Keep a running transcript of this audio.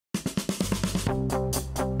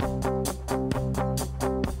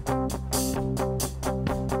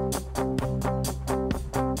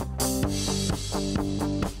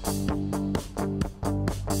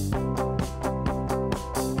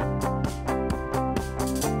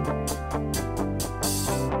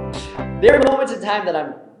There are moments in time that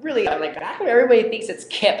I'm like, how come everybody thinks it's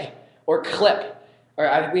kip or clip?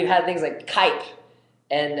 Or we've had things like kipe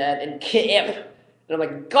and kip. And I'm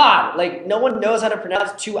like, God, like no one knows how to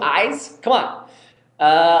pronounce two I's? Come on.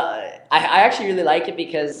 I actually really like it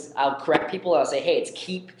because I'll correct people. I'll say, hey, it's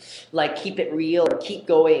keep, like keep it real or keep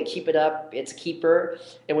going and keep it up. It's keeper.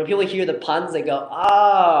 And when people hear the puns, they go,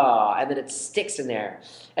 ah, and then it sticks in there.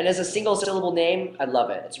 And as a single syllable name, I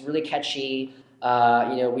love it. It's really catchy.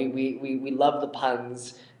 We love the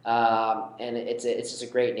puns, and it's just a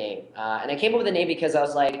great name. And I came up with the name because I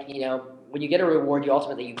was like, when you get a reward,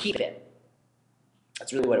 you keep it.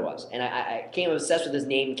 That's really what it was. And I became obsessed with this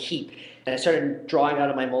name, Keep. And I started drawing out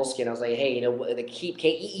of my moleskin. I was like, hey, the Keep,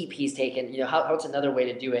 K-E-E-P is taken. What's another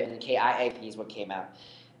way to do it? And K-I-I-P is what came out.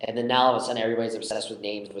 And then now all of a sudden everybody's obsessed with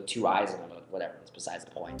names with two I's in them. Whatever, it's besides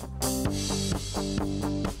the point.